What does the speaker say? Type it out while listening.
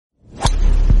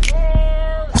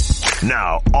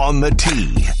Now on the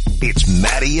tee, it's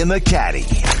Matty and the Caddie.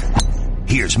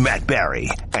 Here's Matt Barry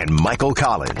and Michael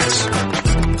Collins.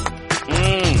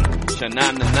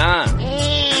 Sha-na-na-na.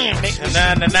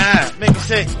 Sha-na-na-na. Make me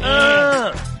say,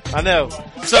 I know.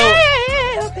 So,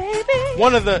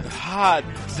 one of the hot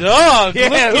dogs.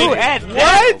 Yeah, who had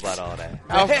what? about all that?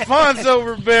 Alfonso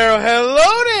Ribeiro,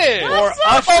 hello there. Or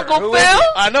Usher. Uncle Phil?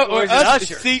 I know. Or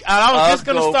Usher. See, I was just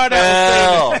going to start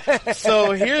out with saying,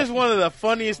 so here's one of the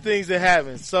funniest things that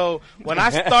happens. So when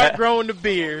I start growing the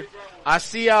beard, I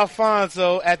see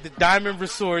Alfonso at the Diamond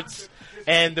Resorts,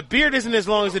 and the beard isn't as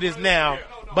long as it is now,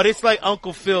 but it's like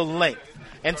Uncle Phil length.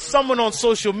 And someone on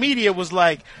social media was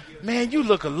like, man, you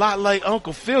look a lot like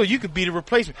Uncle Phil. You could be the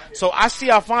replacement. So I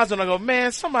see Alfonso and I go,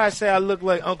 man, somebody say I look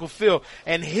like Uncle Phil.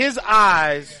 And his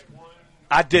eyes,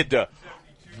 I did the,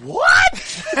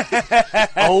 what?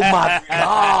 Oh my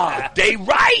God. They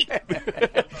right.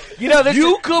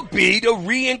 You could be the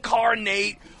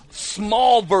reincarnate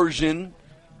small version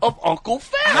of Uncle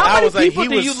Phil. How many people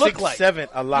do you look like? 6'7"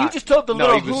 a lot. You just told the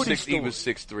little he was Hootie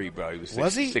 6'3", bro. He was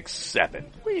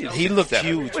 6'7". He looked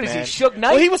huge, What man. is he, Suge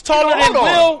Knight? Well, he was taller than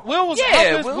Will. Will was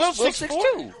Will's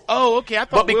 6'4". Oh, okay. I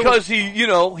thought But because he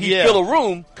fill a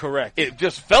room, correct. It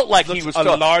just felt like he was a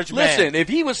large man. Listen, if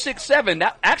he was 6'7",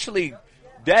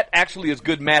 that actually is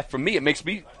good math for me. It makes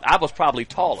me, I was probably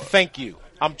taller. Thank you.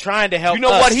 I'm trying to help. You know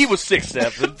us. what? He was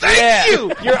 6'7". Thank you.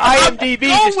 Your IMDb Go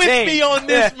just with changed. me on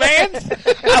this, man.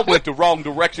 I went the wrong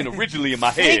direction originally in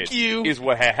my head. Thank you. Is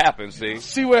what had happened.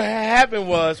 See, what happened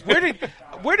was where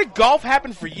did golf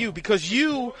happen for you? Because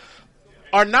you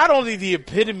are not only the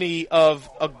epitome of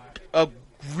a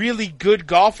really good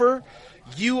golfer,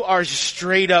 you are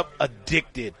straight up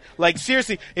addicted. Like,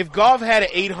 seriously, if golf had an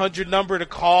 800 number to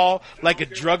call, like a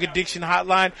drug addiction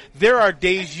hotline, there are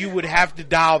days you would have to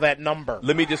dial that number.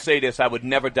 let me just say this. I would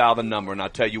never dial the number, and I'll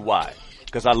tell you why.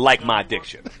 Because I like my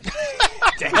addiction.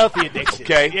 It's a healthy addiction.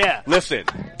 Okay? Yeah. Listen,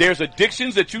 there's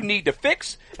addictions that you need to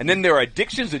fix, and then there are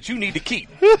addictions that you need to keep.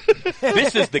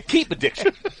 This is the keep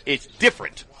addiction. It's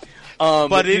different.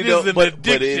 But it is an addiction.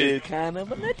 But it is kind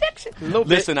of an addiction.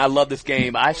 Listen, I love this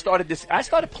game. I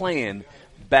started playing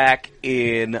back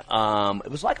in, it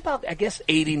was like about, I guess,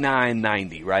 89,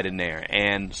 90, right in there.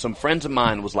 And some friends of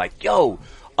mine was like, yo,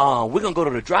 we're going to go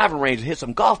to the driving range and hit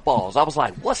some golf balls. I was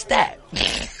like, what's that?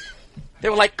 They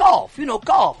were like, golf,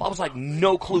 golf. I was like,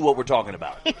 no clue what we're talking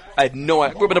about. I had no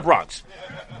idea. We're in the Bronx.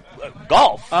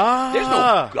 Golf? There's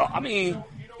no golf. I mean,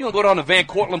 you gonna go down to Van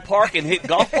Cortlandt Park and hit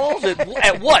golf balls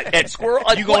at what? At Squirrel?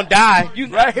 You gonna die.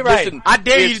 Right. Listen, I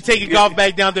dare you to take your golf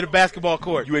bag down to the basketball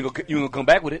court. You ain't gonna come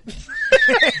back with it.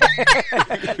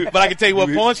 But I can tell you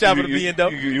what pawn shop it'll be in, though.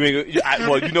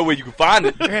 Well, you know where you can find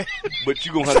it. But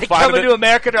you gonna have to find it. Coming to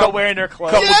America, they're all wearing their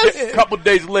clothes. Couple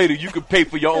days later, you can pay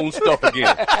for your own stuff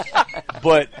again.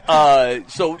 But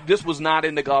so this was not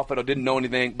in the golf, but I didn't know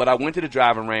anything. But I went to the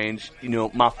driving range.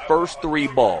 My first 3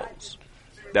 balls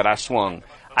that I swung,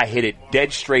 I hit it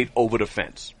dead straight over the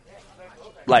fence.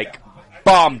 Like,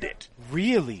 bombed it.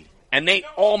 Really? And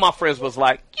all my friends was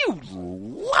like, you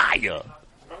liar.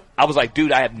 I was like,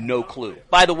 dude, I have no clue.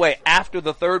 By the way, after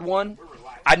the third one,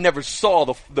 I never saw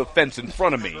the fence in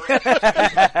front of me.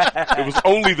 It was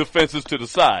only the fences to the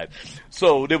side.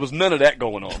 So there was none of that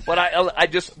going on. But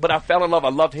I fell in love. I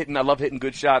love hitting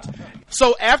good shots.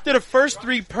 So after the first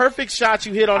 3 perfect shots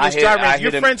you hit on this driving range,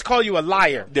 your friends call you a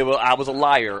liar. I was a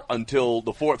liar until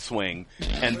the 4th swing.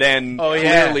 And then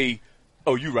clearly,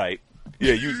 you right.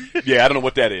 Yeah, I don't know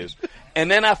what that is. And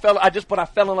then I fell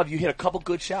in love. You hit a couple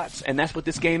good shots, and that's what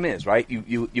this game is, right?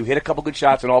 You hit a couple good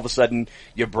shots, and all of a sudden,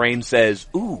 your brain says,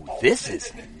 ooh, this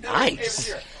is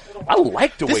nice. I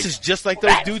like the way this is just like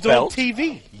those dudes on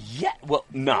TV. Yeah, well,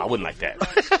 no, I wouldn't like that.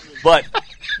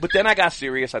 But then I got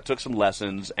serious. I took some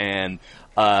lessons, and,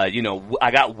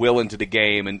 I got Will into the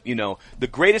game. And, the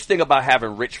greatest thing about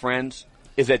having rich friends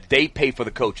is that they pay for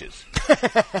the coaches.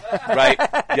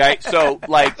 Right? So,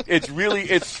 like,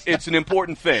 it's an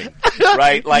important thing,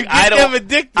 right? Like,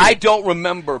 I don't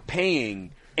remember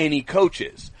paying any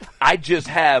coaches. I just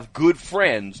have good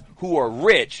friends who are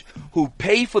rich, who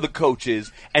pay for the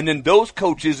coaches, and then those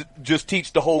coaches just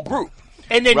teach the whole group.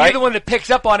 And then you're the one that picks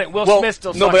up on it. Will Smith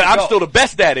still no, but I'm still the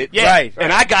best at it. Yeah. Right.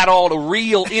 And I got all the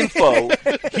real info.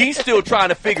 He's still trying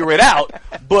to figure it out.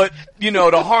 But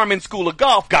the Harmon School of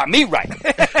Golf got me right.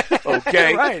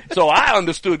 Okay? Right. So I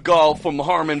understood golf from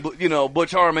Harmon,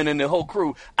 Butch Harmon and the whole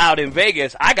crew out in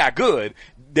Vegas. I got good.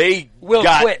 They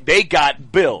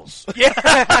got bills. Yeah.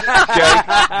 Okay?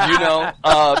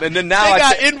 And then now they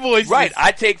got invoices. Right.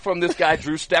 I take from this guy,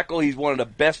 Drew Steckel. He's one of the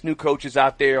best new coaches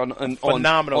out there on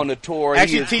the tour.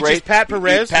 Actually he is teaches great. Pat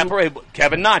Perez.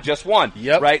 Kevin Knott just won.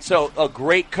 Yep. Right. So a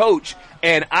great coach.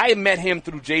 And I met him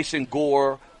through Jason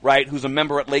Gore, right, who's a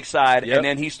member at Lakeside. Yep. And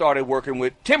then he started working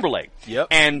with Timberlake. Yep.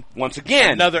 And once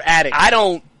again, another addict. I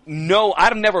don't know.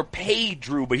 I've never paid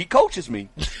Drew, but he coaches me.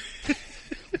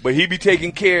 But he be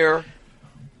taking care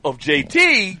of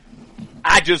JT.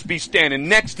 I just be standing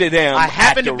next to them. I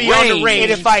happen to be on the range.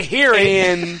 And if I hear it.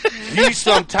 And he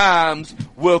sometimes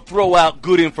will throw out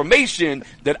good information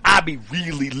that I be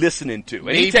really listening to.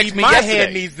 And he texted me my yesterday.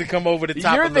 hand needs to come over the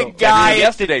top You're of the the guy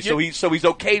yesterday, so he's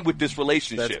okay with this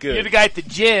relationship. That's good. You're the guy at the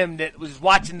gym that was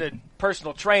watching the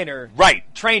personal trainer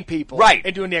train people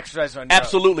and doing the exercise on your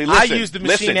Absolutely. own. Listen, I use the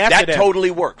machine after that them.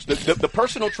 totally works. The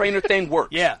personal trainer thing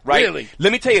works. Yeah, right? really.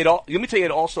 Let me tell you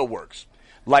it also works.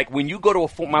 Like when you go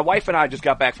to my wife and I just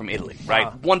got back from Italy,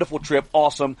 right? Wonderful trip,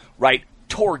 awesome, right?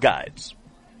 Tour guides.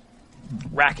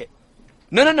 Racket.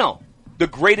 No. The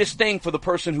greatest thing for the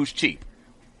person who's cheap.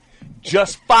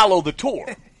 Just follow the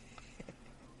tour.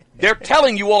 They're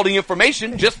telling you all the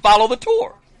information, just follow the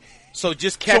tour. So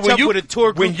just catch up with a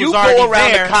tour group when you who's already go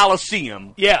around there. the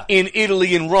Colosseum in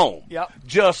Italy and Rome,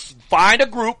 just find a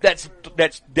group that's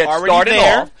started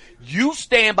there. off. You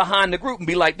stand behind the group and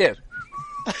be like this.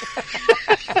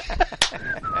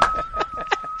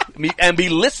 And be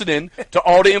listening to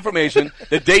all the information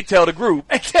that they tell the group,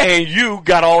 and you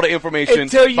got all the information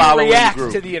until you following react the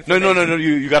group. to the information. No.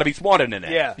 You got to be smarter than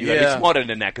that. Yeah. You got to be smarter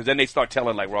than that, because then they start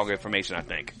telling like wrong information. I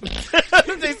think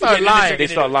They start lying. They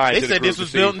start lying. They to the said group this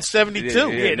was to built see. in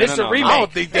 72. Yeah, this is a remake. I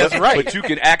don't think that's right. But you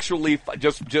can actually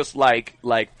just like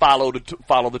follow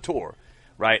the tour.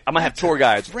 Right, I'm gonna have tour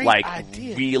guides like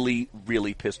idea. really,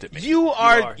 really pissed at me. You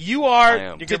are I am.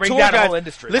 You're to gonna bring tour down the guides. whole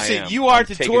industry. I Listen, am. you are I'm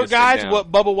to taking tour this thing guides down.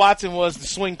 what Bubba Watson was to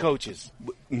swing coaches.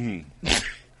 That's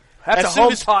As a soon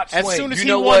home as, taught as swing. soon as You he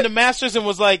know won what? the Masters and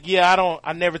was like,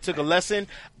 I never took a lesson.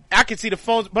 I can see the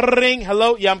phones, ring,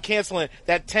 hello, I'm canceling.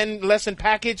 That 10 lesson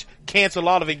package, cancel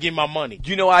all of it, give my money.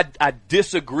 You know, I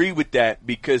disagree with that,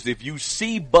 because if you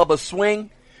see Bubba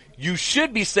swing, you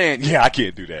should be saying, yeah, I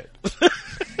can't do that.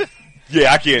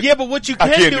 Yeah, I can't. Yeah, but what you I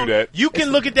can can't do that. you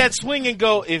can look at that swing and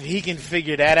go, if he can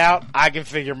figure that out, I can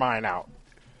figure mine out.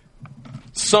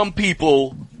 Some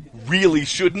people really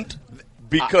shouldn't,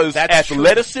 because that's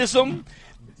athleticism,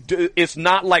 it's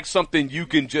not like something you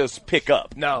can just pick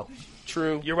up. No.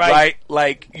 True. You're right. Right?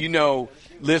 Like,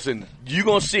 listen, you're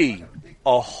going to see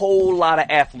a whole lot of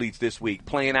athletes this week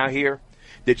playing out here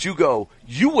that you go,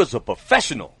 you was a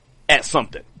professional at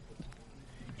something.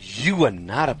 You are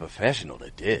not a professional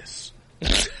at this.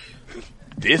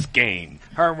 This game.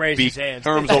 Herm raised his hands.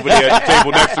 Herm's over there at the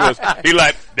table next to us. He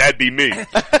like, that'd be me.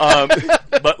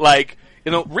 But like,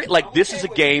 like this is a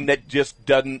game that just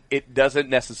doesn't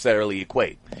necessarily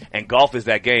equate. And golf is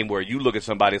that game where you look at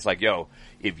somebody, it's like, yo,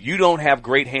 if you don't have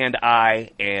great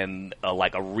hand-eye and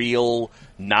like a real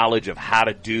knowledge of how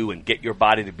to do and get your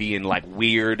body to be in like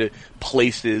weird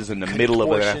places in the middle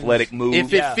of an athletic move.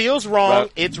 If it feels wrong,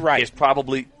 it's right. It's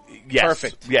probably yes,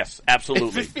 perfect. Yes, absolutely.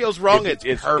 If it feels wrong, it's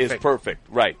perfect. It's perfect,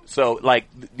 right? So like,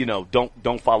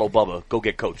 don't follow Bubba. Go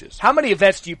get coaches. How many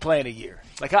events do you play in a year?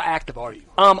 Like, how active are you?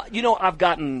 I've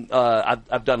gotten,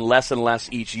 I've done less and less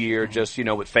each year, just,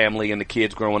 with family and the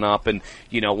kids growing up and,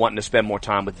 wanting to spend more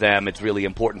time with them. It's really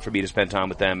important for me to spend time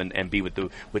with them and be with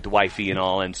the wifey and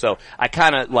all. And so I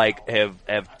kind of like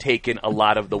have taken a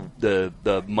lot of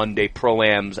the Monday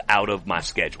pro-ams out of my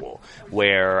schedule,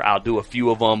 where I'll do a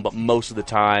few of them, but most of the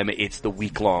time it's the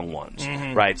week-long ones,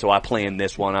 right? So I play in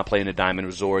this one. I play in the Diamond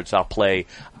Resorts. I'll play,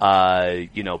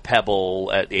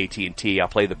 Pebble at AT&T. I'll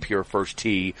play the Pure First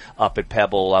Tee up at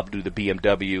Pebble. I'll do the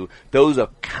BMW. Those are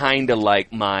kind of like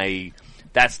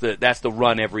that's the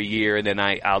run every year, and then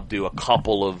I'll do a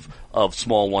couple of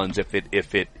small ones if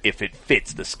it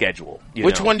fits the schedule.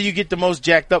 Which one do you get the most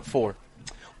jacked up for?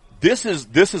 This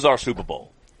is our Super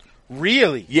Bowl.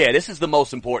 Really? Yeah, this is the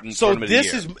most important tournament of the year.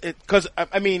 So this is because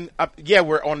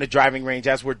we're on the driving range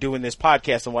as we're doing this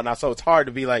podcast and whatnot. So it's hard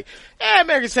to be like,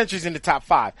 American Century's in the top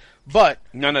 5. But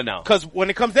no. Because when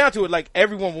it comes down to it, like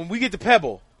everyone, when we get to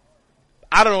Pebble,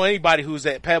 I don't know anybody who's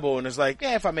at Pebble and it's like,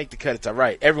 if I make the cut, it's all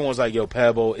right. Everyone's like, yo,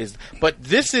 Pebble is. But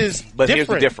this is. But different. here's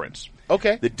the difference.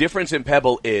 Okay. The difference in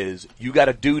Pebble is you got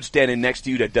a dude standing next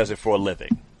to you that does it for a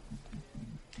living.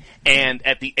 And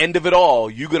at the end of it all,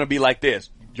 you're going to be like this.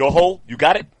 Your hole? You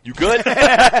got it? You good? You good?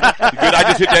 I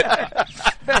just hit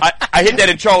that. I hit that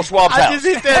in Charles Schwab's house. I just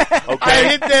hit that. Okay. I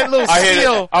hit that little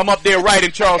seal. I'm up there right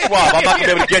in Charles Schwab. I'm not going to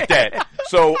be able to get that.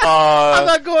 So, I'm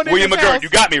not going in William his McGirt, house. you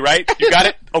got me, right? You got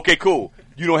it? Okay, cool.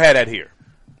 You don't have that here.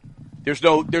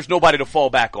 There's nobody to fall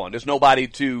back on. There's nobody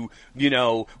to,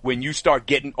 when you start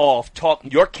getting off,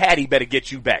 your caddy better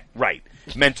get you back right,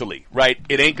 mentally, right?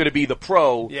 It ain't going to be the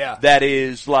pro that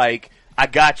is like, I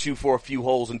got you for a few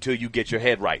holes until you get your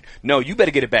head right. No, you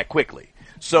better get it back quickly.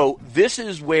 So this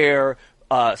is where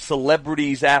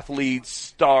celebrities, athletes,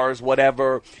 stars,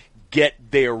 whatever, get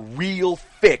their real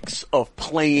fix of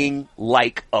playing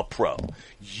like a pro.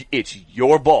 It's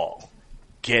your ball.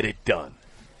 Get it done.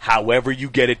 However you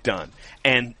get it done.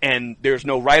 And there's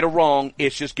no right or wrong,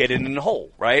 it's just get it in the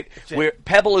hole, right? Where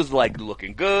Pebble is like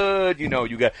looking good, you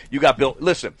got Bill.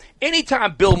 Listen,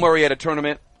 anytime Bill Murray at a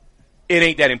tournament, it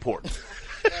ain't that important.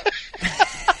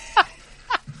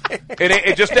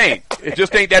 It just ain't. It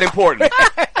just ain't that important.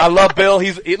 I love Bill.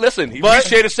 We share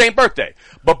the same birthday.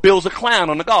 But Bill's a clown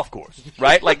on the golf course,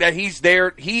 right? Like that he's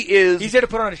there. He's there to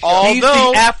put on a show. He's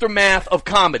the aftermath of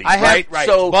comedy, right?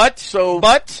 But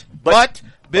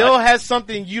Bill has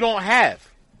something you don't have.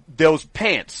 Those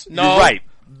pants. No. You're right.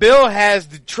 Bill has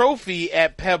the trophy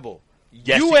at Pebble.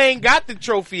 Yes, you ain't got the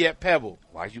trophy at Pebble.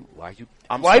 Why you?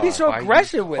 Why be so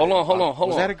aggressive with it? Hold on.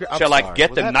 I'm Shall I sorry.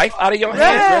 get Was the that- knife out of your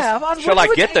Yeah, hand? Shall I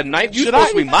get the knife? You're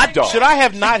supposed to be my dog. Should I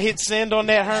have not hit send on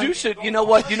that, Herm? You should. You know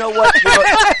what? Here,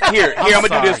 I'm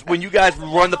gonna do this. When you guys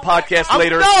run the podcast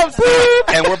later,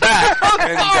 and we're back.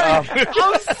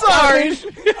 I'm sorry.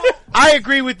 I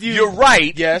agree with you. You're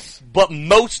right. Yes. But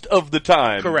most of the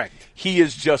time, correct. He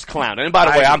is just clowning. And by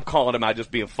the way, I'm calling him out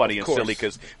just being funny and silly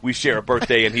because we share a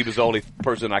birthday and he was the only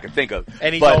person I could think of.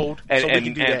 And he's old, so we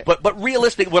can do that. But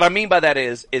realistic, what I mean by that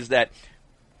is that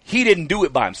he didn't do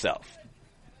it by himself.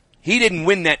 He didn't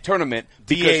win that tournament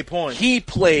because he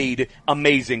played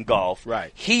amazing golf.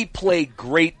 Right. He played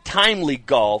great, timely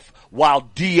golf while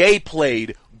DA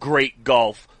played great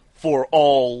golf for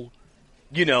all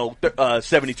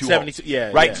 72 holes.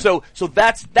 Yeah, right. Yeah. So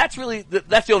that's really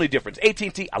that's the only difference.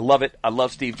 AT&T, I love it. I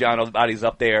love Steve John. Everybody's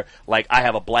up there. Like I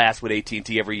have a blast with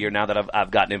AT&T every year now that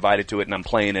I've gotten invited to it and I'm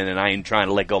playing it and I ain't trying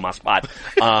to let go of my spot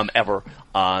ever.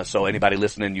 So anybody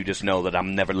listening, you just know that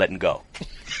I'm never letting go.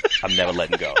 I'm never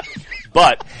letting go.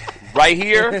 But right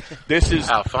here, this is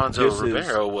Alfonso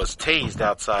Ribeiro was tased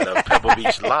outside of Pebble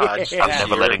Beach Lodge. I'm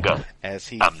never letting go. As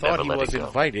he thought he was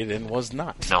invited and was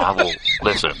not. No, I will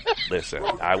listen.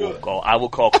 I will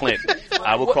call Clint.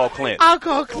 I'll call Clint. I'm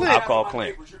good.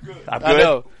 I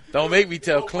know. Don't make me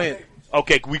tell Clint.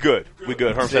 Okay, we good.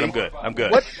 Herm said I'm good. I'm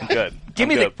good. Give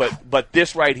me But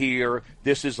this right here,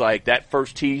 this is like that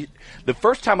first tee. The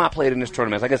first time I played in this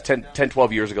tournament, I guess 10,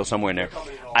 12 years ago, somewhere in there,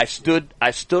 I stood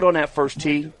on that first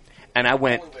tee, and I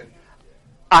went,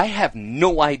 I have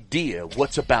no idea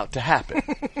what's about to happen.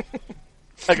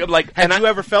 Have you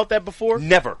ever felt that before?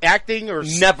 Never. Acting or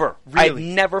never.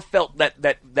 Really? I never felt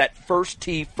that first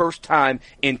tee, first time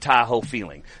in Tahoe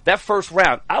feeling. That first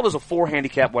round, I was a 4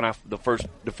 handicap when the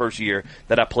first year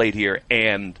that I played here,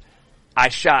 and I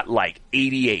shot like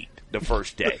 88 the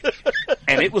first day.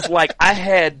 And it was like I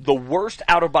had the worst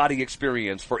outer body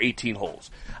experience for 18 holes.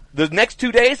 The next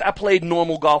 2 days, I played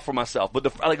normal golf for myself, but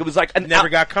it was like never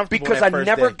got comfortable because that I first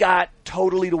never day. got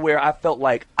totally to where I felt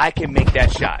like I can make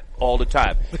that shot all the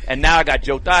time. And now I got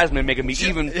Joe Theismann making me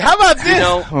even. How about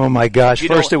this? Oh my gosh!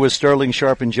 First it was Sterling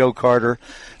Sharp and Joe Carter.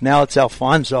 Now it's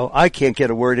Alfonso. I can't get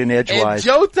a word in edgewise.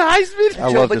 And Joe Theismann.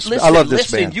 I love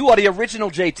this man. You are the original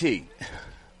JT.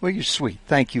 Well, you're sweet.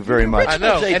 Thank you very much. I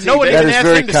know. JT, And no one that even is asked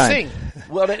very him to kind. sing.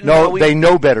 Well, they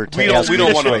know better. To we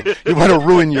don't want to. You want to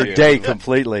ruin your day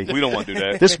completely. We don't want to do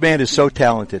that. This man is so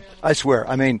talented. I swear.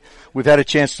 I mean, we've had a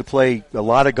chance to play a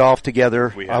lot of golf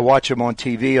together. I watch him on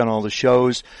TV on all the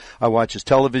shows. I watch his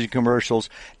television commercials.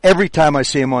 Every time I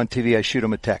see him on TV, I shoot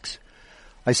him a text.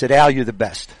 I said, Al, you're the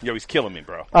best. Yo, he's killing me,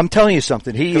 bro. I'm telling you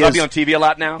something. I'll be on TV a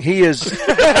lot now. He is.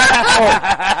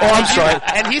 I'm sorry.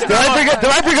 And he's Did I bring up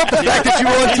the fact that you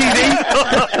were on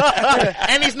TV?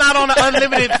 And he's not on an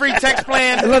unlimited free text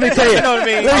plan. Let me tell you. You know what I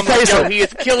mean? Let me tell you something. He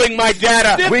is killing my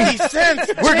data. 50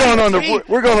 cents. We're going on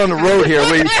the road here.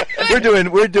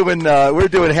 We're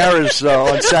doing Harris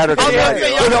on Saturday night.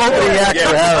 We're the opening act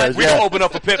for Harris. We're gonna open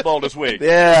up a pitbull this week.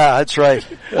 Yeah, that's right.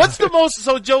 What's the most?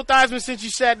 So Joe Theismann, since you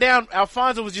sat down,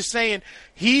 Alfonso was just saying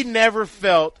he never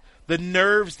felt the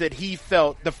nerves that he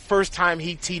felt the first time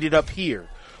he teed it up here.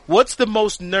 What's the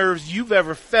most nerves you've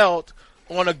ever felt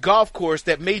on a golf course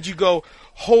that made you go,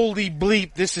 holy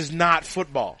bleep, this is not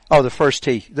football? Oh, the first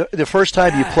tee. The first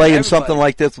time you play in something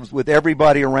like this with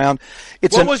everybody around.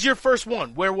 What was your first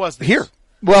one? Where was this? Here.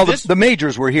 Well, the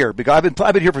majors were here because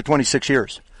I've been here for 26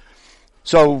 years.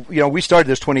 So, we started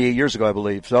this 28 years ago, I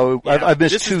believe. So I've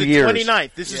missed 2 years. This is the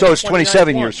 29th. So it's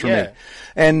 27 years for me.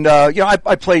 And,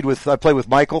 I played with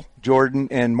Michael Jordan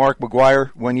and Mark McGuire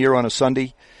 1 year on a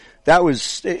Sunday. That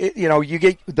was,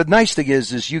 the nice thing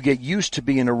is you get used to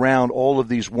being around all of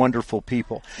these wonderful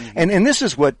people. Mm-hmm. And this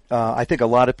is what, I think a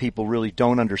lot of people really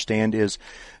don't understand is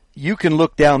you can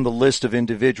look down the list of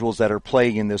individuals that are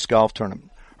playing in this golf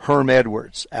tournament. Herm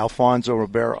Edwards, Alfonso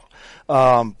Ribeiro,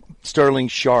 Sterling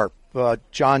Sharp,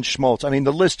 John Schmaltz. I mean,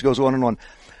 the list goes on and on.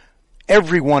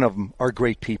 Every one of them are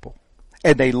great people.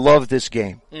 And they love this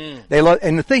game. They love,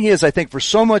 and the thing is, I think for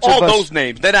so much all of us, those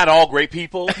names, they're not all great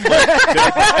people. But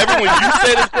everyone you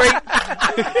said is great.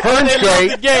 Herm's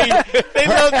great. They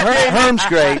love the game. Herm's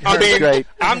great. Herm's great.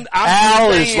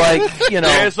 Al is like,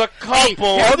 There's a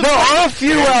couple. There are a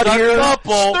few out here.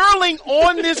 Sterling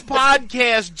on this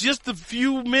podcast just a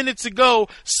few minutes ago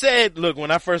said, "Look, when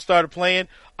I first started playing,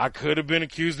 I could have been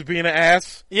accused of being an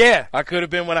ass. Yeah. I could have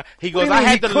been he goes, I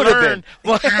had to learn."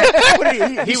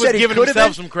 He was giving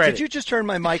himself some credit. Did you just turn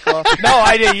my mic off? No,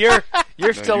 I did.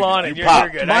 You're still on it. You're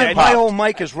good. My whole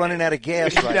mic is running out of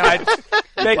gas right now.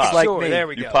 Make Like sure. me. There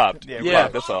we go. You popped. Yeah. You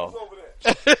popped. That's all.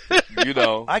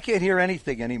 I can't hear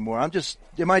anything anymore.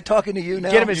 am I talking to you now?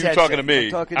 Get him his You're talking to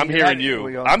me. I'm hearing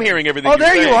you. I'm hearing everything. Oh,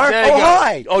 there you are. There you go.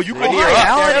 Hi. Oh, you couldn't hear hi, us.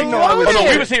 Al. I didn't know I was Oh, no,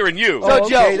 here. we was hearing you. So,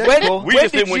 okay, Joe, cool. We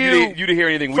just didn't want you to hear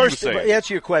anything we were saying.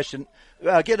 Answer your question.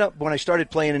 Get up when I started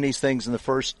playing in these things in the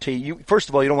first tee. First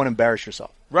of all, you don't want to embarrass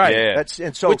yourself. Right. Yeah.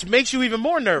 Which makes you even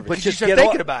more nervous. But just start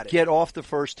thinking about it. Get off the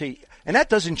first tee. And that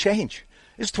doesn't change.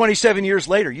 It's 27 years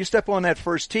later. You step on that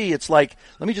first tee, it's like,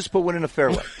 let me just put one in the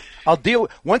fairway.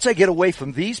 Once I get away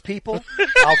from these people,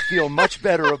 I'll feel much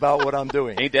better about what I'm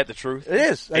doing. Ain't that the truth? It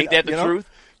is. Ain't that the truth?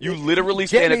 You literally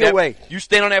Get me away. You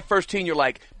stand on that first tee and you're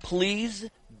like, please,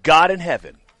 God in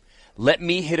heaven, let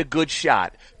me hit a good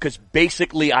shot, because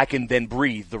basically I can then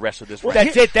breathe the rest of this round.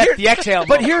 That's it. That's the exhale.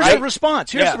 But here's the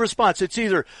response. Here's the response. It's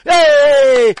either,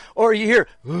 hey, or you hear,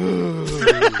 ooh.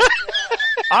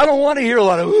 I don't want to hear a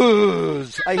lot of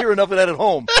oohs. I hear enough of that at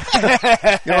home. You know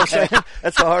what I'm saying?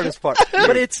 That's the hardest part.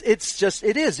 But it's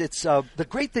the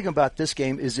great thing about this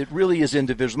game is it really is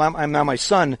individual. Now my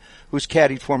son, who's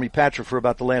caddied for me, Patrick, for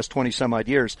about the last 20 some odd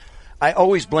years, I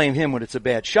always blame him when it's a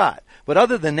bad shot. But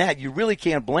other than that, you really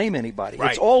can't blame anybody. Right.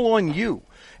 It's all on you.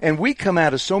 And we come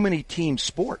out of so many team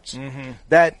sports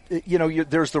that,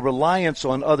 there's the reliance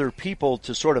on other people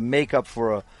to sort of make up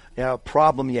for a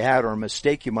problem you had or a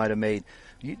mistake you might have made.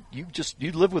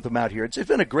 You live with them out here. It's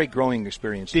been a great growing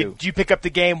experience too. Did you pick up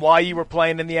the game while you were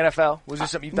playing in the NFL? Was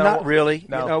this something you've done? Not really.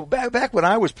 No. Back when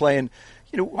I was playing,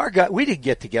 our guy, we didn't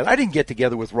get together. I didn't get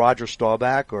together with Roger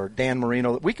Staubach or Dan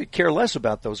Marino. We could care less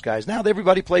about those guys. Now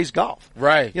everybody plays golf.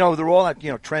 Right. They're all out.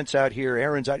 Trent's out here,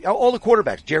 Aaron's out here, all the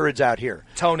quarterbacks. Jared's out here.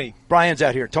 Tony. Brian's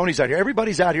out here. Tony's out here.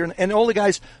 Everybody's out here, and all the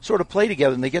guys sort of play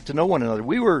together and they get to know one another.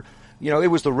 We were.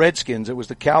 It was the Redskins, it was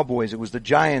the Cowboys, it was the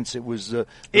Giants, it was the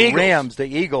Rams, the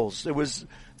Eagles. It was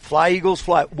Fly, Eagles,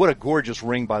 Fly. What a gorgeous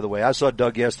ring, by the way. I saw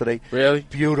Doug yesterday. Really?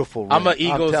 Beautiful ring. I'm an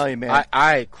Eagles. I'm telling you, man.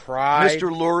 I cried.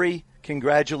 Mr. Lurie,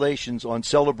 congratulations on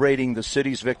celebrating the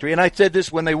city's victory. And I said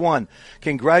this when they won.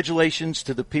 Congratulations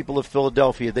to the people of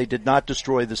Philadelphia. They did not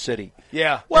destroy the city.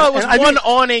 Yeah. Well, it was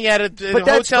awning at a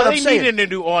hotel. They needed a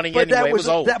new awning anyway. It was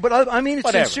old. I mean it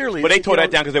sincerely. But they tore that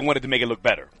down because they wanted to make it look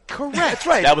better. Correct. That's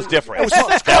right. That was different.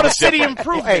 It's called a city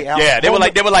improvement. Hey, Al, yeah, they were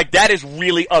like, that is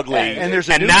really ugly.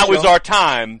 And now is our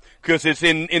time because it's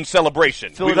in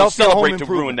celebration. We're going to celebrate to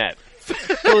ruin that.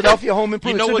 Philadelphia Home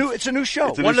Improvement. It's a new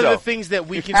show. One of the things that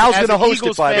we can Al's as going to an host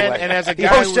Eagles it, by the fan way. and as a He guy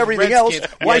hosts who's everything else.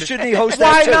 Why shouldn't he host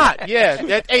that too? Why not?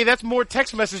 Yeah. That's more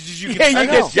text messages you can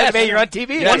send. You're on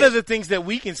TV. One of the things that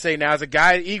we can say now as a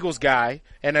guy, Eagles guy,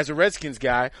 and as a Redskins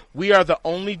guy, we are the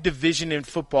only division in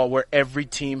football where every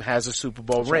team has a Super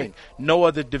Bowl ring. Right. No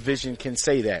other division can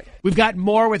say that. We've got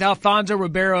more with Alfonso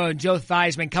Ribeiro and Joe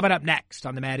Theismann coming up next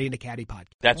on the Matty and the Caddie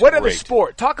podcast. What other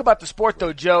sport? Talk about the sport,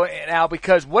 though, Joe and Al,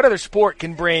 because what other sport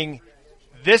can bring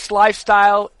this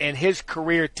lifestyle and his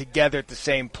career together at the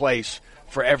same place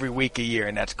for every week a year,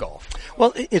 and that's golf?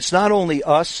 Well, it's not only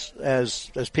us as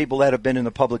people that have been in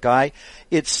the public eye.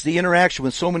 It's the interaction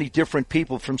with so many different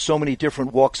people from so many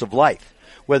different walks of life.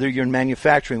 Whether you're in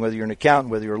manufacturing, whether you're an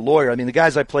accountant, whether you're a lawyer. I mean, the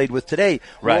guys I played with today,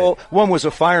 one was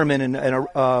a fireman and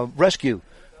a rescue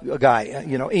guy,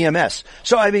 EMS.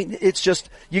 So, I mean, it's just,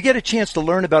 you get a chance to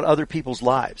learn about other people's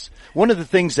lives. One of the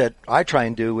things that I try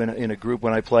and do in a group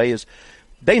when I play is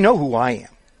they know who I am.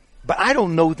 but I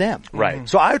don't know them. Right.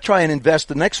 So I try and invest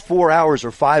the next 4 hours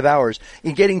or 5 hours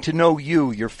in getting to know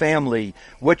you, your family,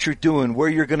 what you're doing, where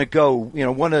you're going to go. You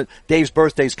know, one of Dave's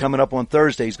birthday's coming up on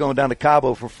Thursday. He's going down to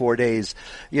Cabo for 4 days.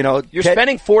 You know, you're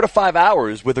spending 4 to 5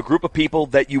 hours with a group of people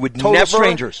that you would never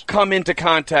strangers. Come into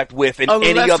contact with in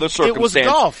any other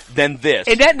circumstance than this.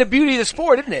 And that's the beauty of the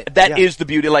sport, isn't it? That is the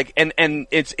beauty. Like, and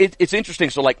it's interesting.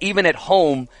 So, like, even at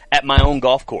home at my own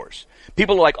golf course,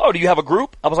 people are like, "Oh, do you have a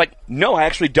group?" I was like, "No, I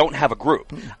actually don't have a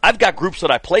group. I've got groups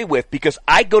that I play with because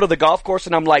I go to the golf course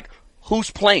and I'm like, who's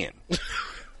playing?"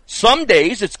 Some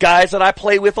days it's guys that I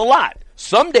play with a lot.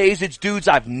 Some days it's dudes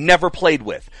I've never played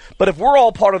with. But if we're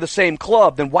all part of the same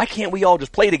club, then why can't we all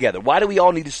just play together? Why do we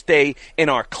all need to stay in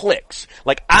our cliques?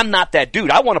 Like, I'm not that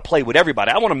dude. I want to play with everybody.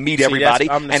 I want to meet everybody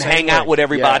and hang out with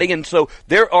everybody. Yeah. And so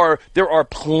there are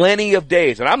plenty of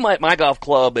days, and I'm at my golf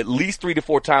club at least 3 to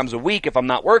 4 times a week if I'm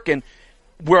not working,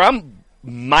 where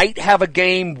might have a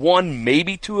game 1,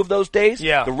 maybe 2 of those days.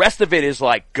 Yeah. The rest of it is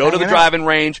like, go to the driving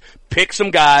range, pick some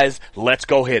guys, let's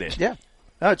go hit it. Yeah.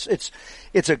 No,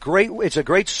 it's a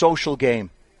great social game.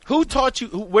 Who taught you?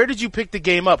 Where did you pick the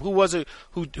game up? Who was it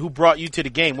who brought you to the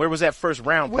game? Where was that first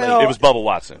round played? It was Bubba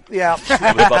Watson. Yeah. It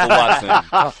was Bubba Watson.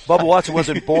 Bubba Watson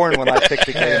wasn't born when I picked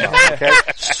the game up, okay?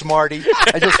 Smarty.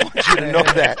 I just want you to know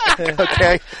that,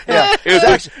 okay? Yeah.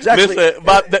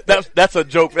 That's a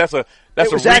joke. That's a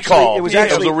recall. It was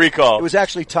a recall. It was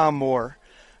actually Tom Moore,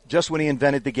 just when he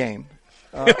invented the game.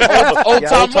 Old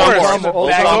Tom Morris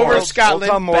over in Scotland.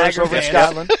 Old Tom Morris over in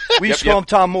Scotland. We used to call him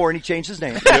Tom Moore, and he changed his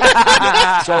name.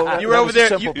 So you were over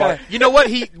there. You know what?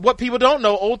 What people don't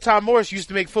know, Old Tom Morris used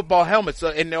to make football helmets,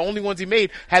 and the only ones he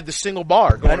made had the single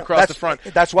bar going across the front.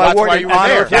 That's why I wore it in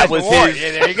honor. That was his.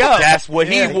 There you go. That's what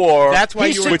he wore. That's why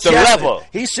you were with the level.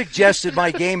 He suggested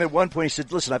my game at one point. He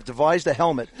said, "Listen, I've devised a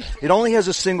helmet. It only has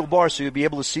a single bar, so you'll be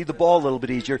able to see the ball a little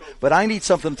bit easier. But I need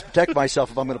something to protect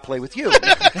myself if I'm going to play with you."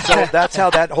 So that's how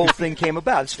that whole thing came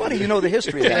about. It's funny, you know the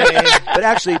history of that. But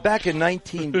actually, back in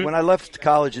when I left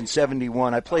college in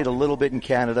 71, I played a little bit in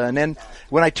Canada. And then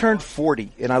when I turned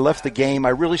 40 and I left the game, I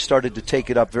really started to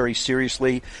take it up very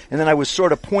seriously. And then I was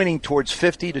sort of pointing towards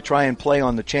 50 to try and play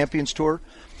on the Champions Tour.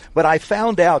 But I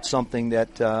found out something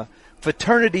that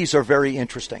fraternities are very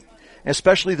interesting,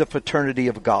 especially the fraternity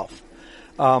of golf.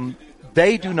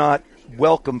 They do not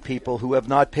welcome people who have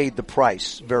not paid the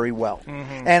price very well.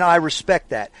 Mm-hmm. And I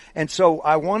respect that. And so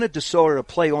I wanted to sort of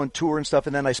play on tour and stuff,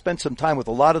 and then I spent some time with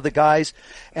a lot of the guys,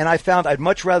 and I found I'd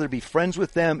much rather be friends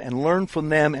with them and learn from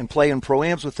them and play in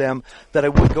pro-ams with them than I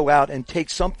would go out and take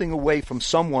something away from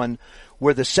someone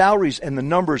where the salaries and the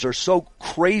numbers are so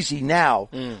crazy now,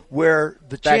 where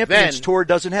the Champions Tour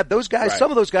doesn't have those guys. Right. Some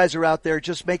of those guys are out there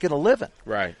just making a living.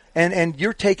 Right. And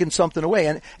you're taking something away.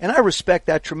 And I respect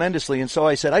that tremendously. And so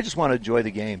I said, I just want to enjoy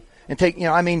the game. And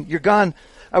you're gone.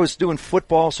 I was doing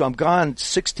football, so I'm gone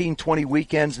 16, 20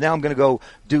 weekends. Now I'm going to go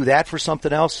do that for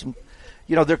something else. And,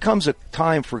 there comes a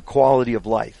time for quality of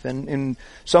life. And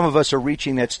some of us are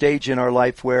reaching that stage in our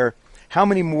life where, how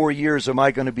many more years am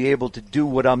I going to be able to do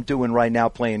what I'm doing right now,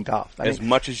 playing golf? As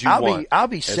much as you want. I'll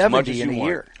be 70 in a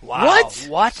year. Wow.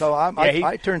 What? So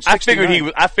I turned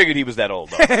 69. I figured he was that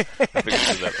old, though. I figured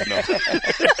he was that.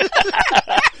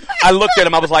 No. I looked at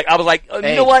him. I was like, you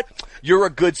know what? You're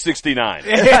a good 69.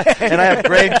 And I have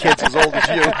grandkids as old as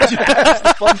you. That's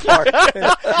the fun part.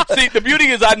 See, the beauty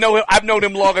is I've known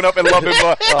him long enough and love him.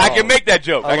 I can make that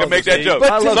joke. I can make that joke.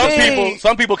 But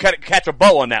some people catch a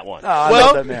bow on that one. I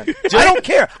love that man. I don't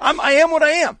care. I am what I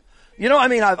am.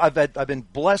 I've been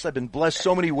blessed. I've been blessed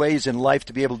so many ways in life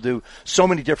to be able to do so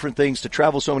many different things, to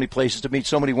travel so many places, to meet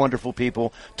so many wonderful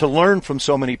people, to learn from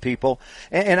so many people.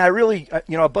 And I really,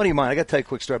 a buddy of mine, I got to tell you a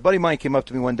quick story. A buddy of mine came up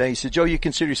to me one day. He said, "Joe, you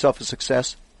consider yourself a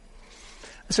success?"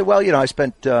 I said, "Well, I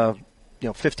spent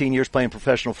 15 years playing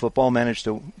professional football, managed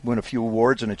to win a few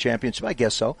awards and a championship. I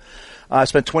guess so. I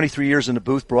spent 23 years in the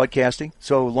booth broadcasting.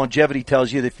 So longevity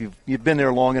tells you that if you've been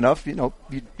there long enough, you're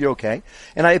okay.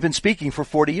 And I have been speaking for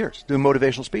 40 years, doing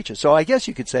motivational speeches. So I guess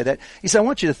you could say that." He said, "I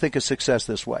want you to think of success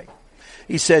this way."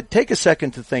 He said, "Take a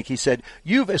second to think." He said,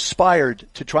 "You've aspired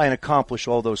to try and accomplish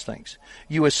all those things.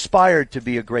 You aspired to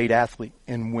be a great athlete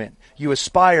and win. You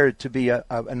aspired to be an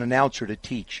announcer to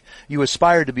teach. You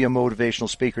aspired to be a motivational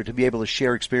speaker, to be able to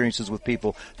share experiences with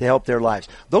people to help their lives.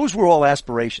 Those were all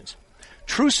aspirations.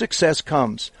 True success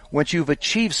comes once you've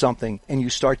achieved something and you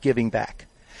start giving back.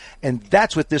 And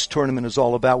that's what this tournament is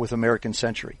all about with American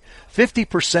Century.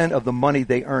 50% of the money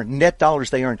they earn, net dollars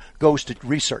they earn, goes to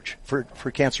research, for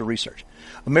cancer research.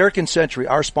 American Century,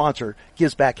 our sponsor,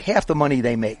 gives back half the money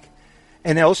they make.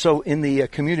 And also in the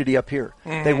community up here,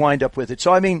 they wind up with it.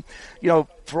 So,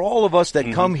 for all of us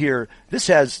that come here, this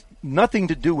has nothing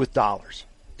to do with dollars.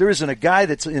 There isn't a guy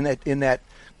that's in that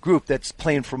group that's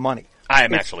playing for money. I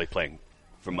am actually playing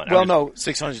for money. Well, no,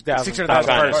 600,000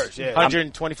 first, yeah.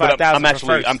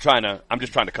 125,000. I'm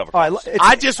just trying to cover. All right,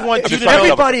 I just want you to know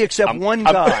everybody except one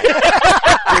guy.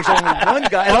 There's only one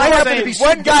guy. And I happen to be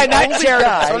one guy, not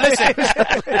charitable. So listen,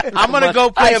 I'm going to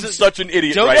go I place am such an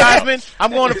idiot Joe right Theismann,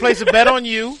 I'm going to place a bet on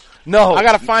you. No. I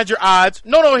got to find your odds.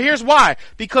 No, here's why.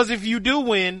 Because if you do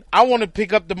win, I want to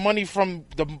pick up the money from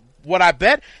what I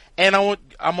bet, and I'm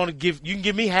going to you can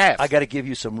give me half. I got to give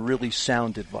you some really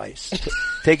sound advice.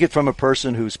 Take it from a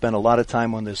person who spent a lot of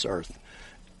time on this earth.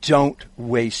 Don't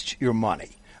waste your money,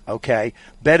 okay?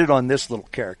 Bet it on this little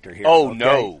character here. Oh, okay?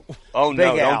 no. Oh,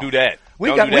 no, don't do that.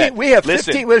 We have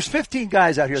 15. There's 15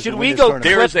 guys out here. Should we go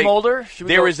Cliff Mulder?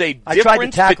 There is a difference. I tried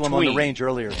to tackle him on the range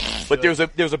earlier. But there's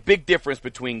a big difference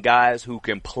between guys who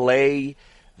can play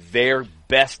their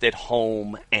best at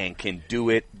home and can do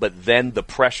it, but then the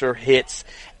pressure hits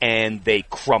and they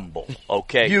crumble.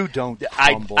 Okay, you don't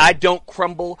crumble. I don't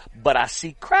crumble, but I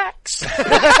see cracks.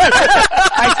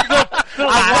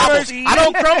 I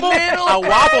don't crumble. I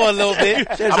wobble a little bit.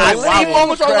 I see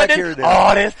moments where I'm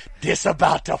like, this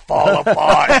about to fall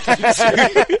apart.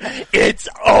 It's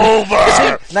over.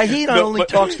 See, now he not only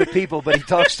talks to people, but he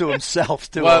talks to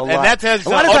himself too. Well, a and lot. that tells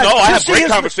you A lot of something. times, I you'll have see great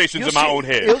his- conversations in my own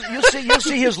head. You'll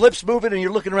see his lips moving, and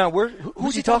you're looking around.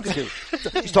 Who's he talking to?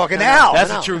 He's talking to Al.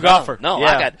 That's a true golfer. No,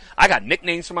 Yeah. I got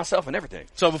nicknames for myself and everything.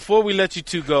 So before we let you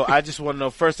two go, I just want to know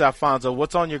first, Alfonso,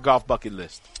 what's on your golf bucket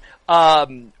list?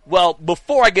 Well,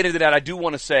 before I get into that, I do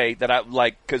want to say that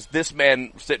because this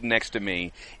man sitting next to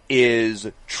me is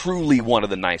truly one of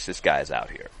the nicest guys out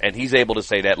here. And he's able to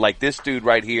say that. Like, this dude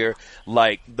right here,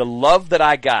 like, the love that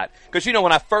I got. Because,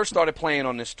 when I first started playing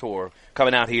on this tour,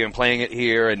 coming out here and playing it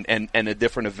here and at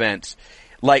different events,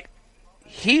 like,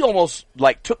 he almost,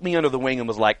 like, took me under the wing and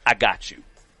was like, I got you.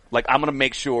 Like, I'm going to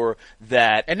make sure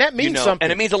that... And that means something. And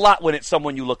it means a lot when it's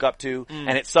someone you look up to,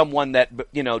 and it's someone that,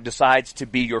 decides to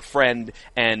be your friend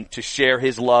and to share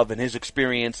his love and his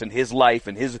experience and his life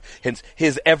and his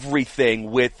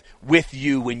everything with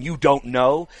you when you don't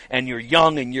know, and you're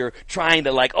young and you're trying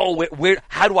to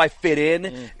how do I fit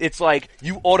in? It's like,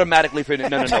 you automatically fit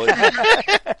in. No.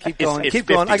 Keep going. It's Keep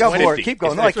going. 50, I got more. 50. Keep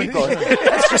going. No, I keep going.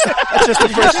 That's just the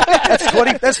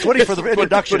first. That's 20 for the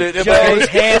introduction. Joe's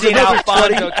handing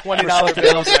Alfonso $20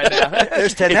 bills right now.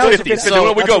 There's 10. It's 50.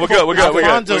 So we're good.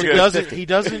 Alfonso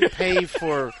doesn't pay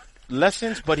for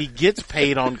lessons, but he gets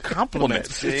paid on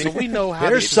compliments. So we know how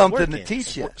there's it's something working. to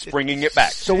teach you. Bringing it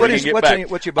back. So what's your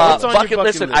bucket? What's on your bucket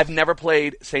Listen, list? I've never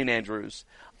played St. Andrews.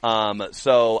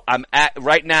 So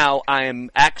right now I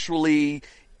am actually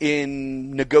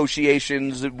in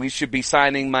negotiations. We should be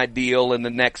signing my deal in the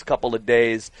next couple of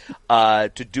days to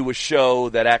do a show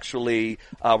that actually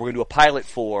we're going to do a pilot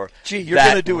for. Gee, you're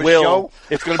going to do a show?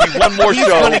 It's going to be one more He's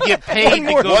show. going to get paid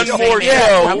one more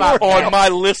show on my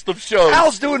list of shows.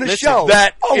 Al's doing a show.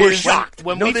 That we're is shocked.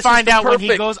 When No, we this find is out when he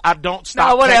perfect. goes, I don't No, stop.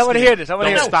 I want to hear this. I want to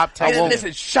hear Don't this. stop texting.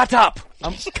 Listen, shut up.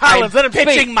 Collins, let him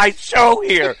pitching speak. my show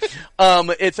here.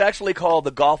 It's actually called The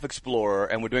Golf Explorer,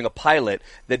 and we're doing a pilot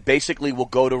that basically will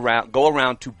go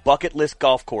around to bucket list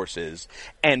golf courses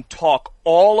and talk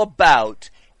all about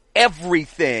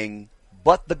everything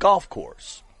but the golf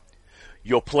course.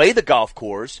 You'll play the golf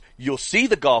course, you'll see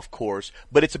the golf course,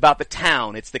 but it's about the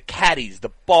town. It's the caddies,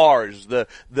 the bars, the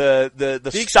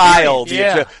style.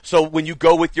 Yeah. So when you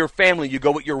go with your family, you go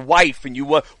with your wife, and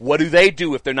what do they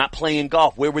do if they're not playing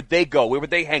golf? Where would they go? Where would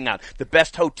they hang out? The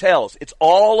best hotels. It's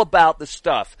all about the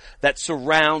stuff that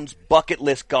surrounds bucket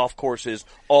list golf courses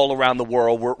all around the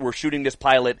world. We're shooting this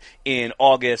pilot in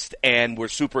August, and we're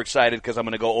super excited because I'm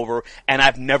going to go over, and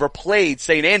I've never played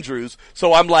St. Andrews,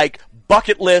 so I'm like,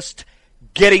 bucket list,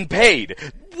 getting paid.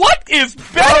 What is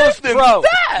better than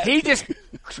that? He just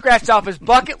scratched off his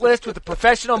bucket list with a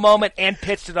professional moment and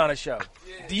pitched it on a show.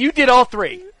 You did all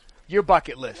three. Your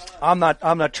bucket list. I'm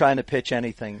not trying to pitch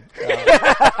anything.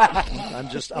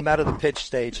 I'm out of the pitch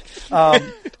stage.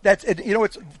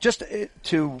 It's just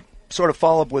to sort of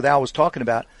follow up with Al was talking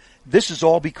about. This is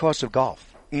all because of golf.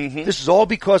 Mm-hmm. This is all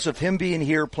because of him being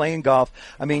here playing golf.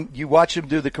 I mean, you watch him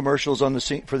do the commercials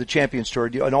for the Champions Tour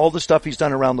and all the stuff he's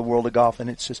done around the world of golf, and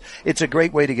it's a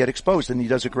great way to get exposed, and he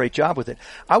does a great job with it.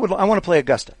 I want to play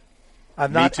Augusta. I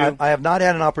have not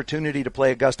had an opportunity to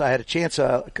play Augusta. I had a chance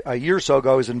a year or so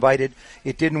ago. I was invited.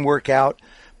 It didn't work out.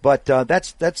 But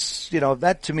that's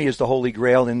that to me is the holy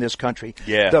grail in this country.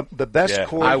 Yeah, the best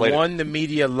course. I won the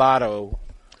media lottery,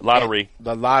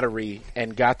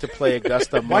 and got to play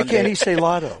Augusta Monday. Why can't he say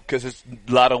lotto? Because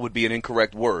lotto would be an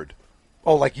incorrect word.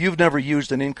 Oh, like you've never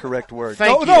used an incorrect word.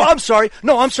 Thank you. No, I'm sorry.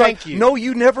 Thank you. No,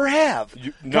 you never have.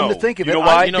 No. Come to think of You it. know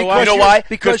why? You know why?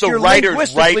 Because the you're writers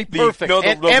linguistically write perfect.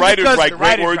 the writers write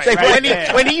great words.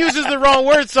 When he uses the wrong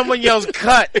word, someone yells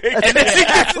 "cut," and then he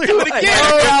gets to do it again.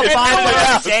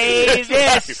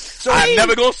 So I'm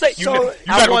never gonna say.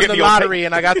 I won the lottery,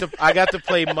 and I got to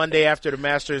play Monday after the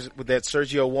Masters with that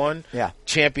Sergio won. Yeah.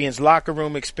 Champions locker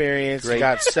room experience. Great.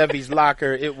 Got Sevy's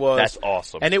locker. That's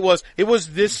awesome. And it was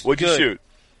this. What'd you shoot?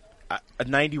 A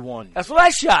 91. That's what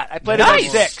I shot. I played at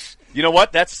 6. You know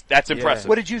what? That's impressive.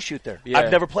 What did you shoot there? Yeah.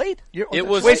 I've never played. It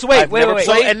was. Wait. So,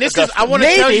 and this is. I want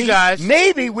to tell you guys.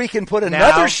 Maybe we can put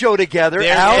another show together.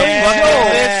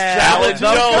 Alan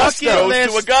Jones goes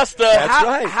to Augusta. That's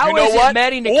right. How you know is what? it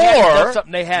Matty and the Caddie? Or That's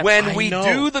something they have. when we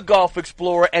do the Golf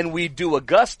Explorer and we do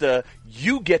Augusta,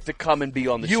 you get to come and be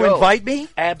on the show. You invite me?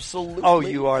 Absolutely. Oh,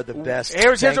 you are the best.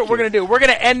 Here's what we're going to do. We're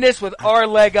going to end this with our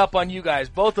leg up on you guys.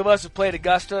 Both of us have played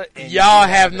Augusta. Y'all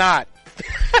have not.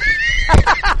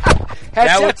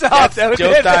 That's Joe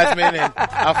Theismann and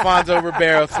Alfonso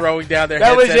Ribeiro throwing down their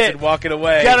headsets and walking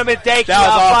away. Gentlemen, thank you.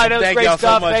 Awesome. Thank y'all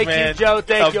stuff. so much, thank man. you, Joe.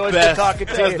 Thank you. It's good talking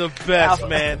to you. That was the best,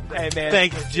 man. Hey, man.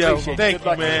 Thanks, Joe. Thank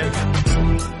you,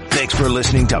 man. Thanks for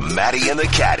listening to Matty and the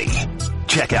Caddie.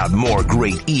 Check out more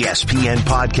great ESPN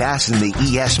podcasts in the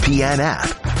ESPN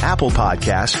app, Apple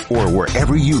Podcasts, or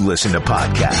wherever you listen to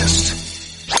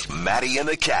podcasts. Matty and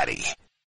the Caddie.